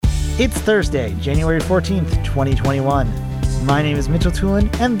It's Thursday, January 14th, 2021. My name is Mitchell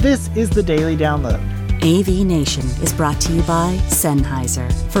Tulin, and this is the Daily Download. AV Nation is brought to you by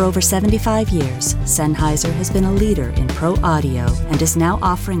Sennheiser. For over 75 years, Sennheiser has been a leader in pro audio and is now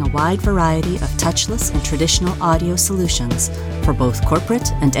offering a wide variety of touchless and traditional audio solutions for both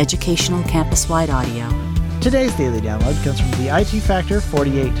corporate and educational campus-wide audio. Today's Daily Download comes from the IT Factor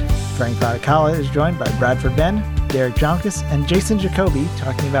 48. Frank Vaticala is joined by Bradford Ben, Derek Jonkus, and Jason Jacoby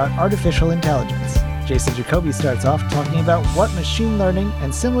talking about artificial intelligence. Jason Jacoby starts off talking about what machine learning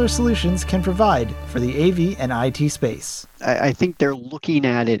and similar solutions can provide for the AV and IT space. I think they're looking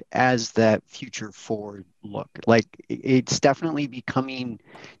at it as that future forward look. Like, it's definitely becoming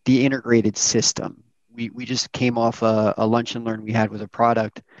the integrated system. We just came off a lunch and learn we had with a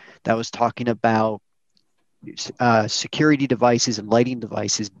product that was talking about security devices and lighting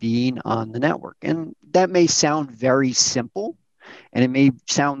devices being on the network. And that may sound very simple, and it may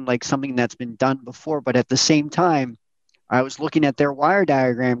sound like something that's been done before, but at the same time, I was looking at their wire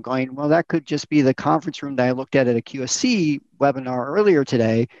diagram going, well, that could just be the conference room that I looked at a QSC webinar earlier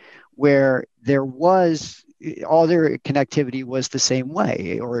today, where there was, all their connectivity was the same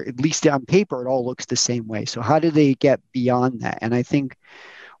way, or at least on paper, it all looks the same way. So how do they get beyond that? And I think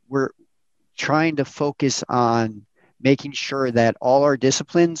we're trying to focus on making sure that all our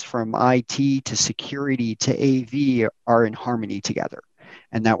disciplines from IT to security to AV are in harmony together,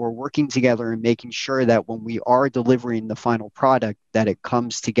 and that we're working together and making sure that when we are delivering the final product, that it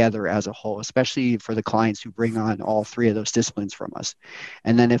comes together as a whole, especially for the clients who bring on all three of those disciplines from us.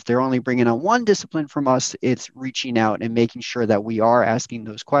 And then if they're only bringing on one discipline from us, it's reaching out and making sure that we are asking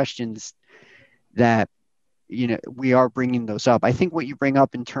those questions, that, you know, we are bringing those up. I think what you bring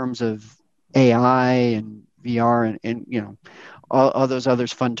up in terms of AI and VR and you know, all those other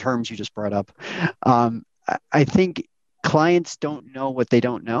fun terms you just brought up. I think clients don't know what they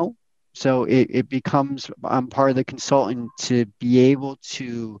don't know. So it becomes, I'm part of the consultant to be able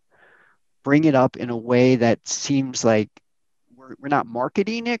to bring it up in a way that seems like we're not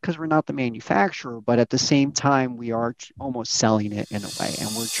marketing it because we're not the manufacturer, but at the same time, we are almost selling it in a way. And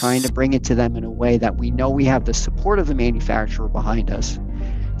we're trying to bring it to them in a way that we know we have the support of the manufacturer behind us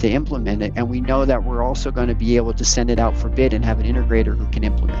to implement it, and we know that we're also going to be able to send it out for bid and have an integrator who can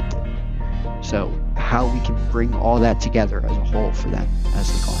implement it. So how we can bring all that together as a whole for them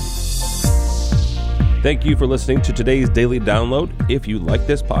as the client. Thank you for listening to today's Daily Download. If you like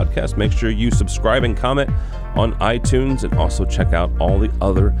this podcast, make sure you subscribe and comment on iTunes, and also check out all the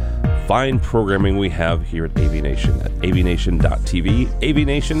other fine programming we have here at AV Nation at avnation.tv,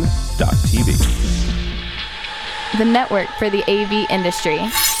 avnation.tv. The network for the AV industry.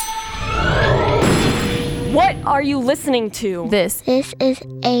 What are you listening to? This is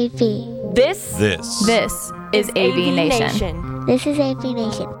AV. This is AV Nation. This is AV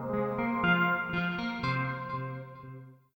Nation.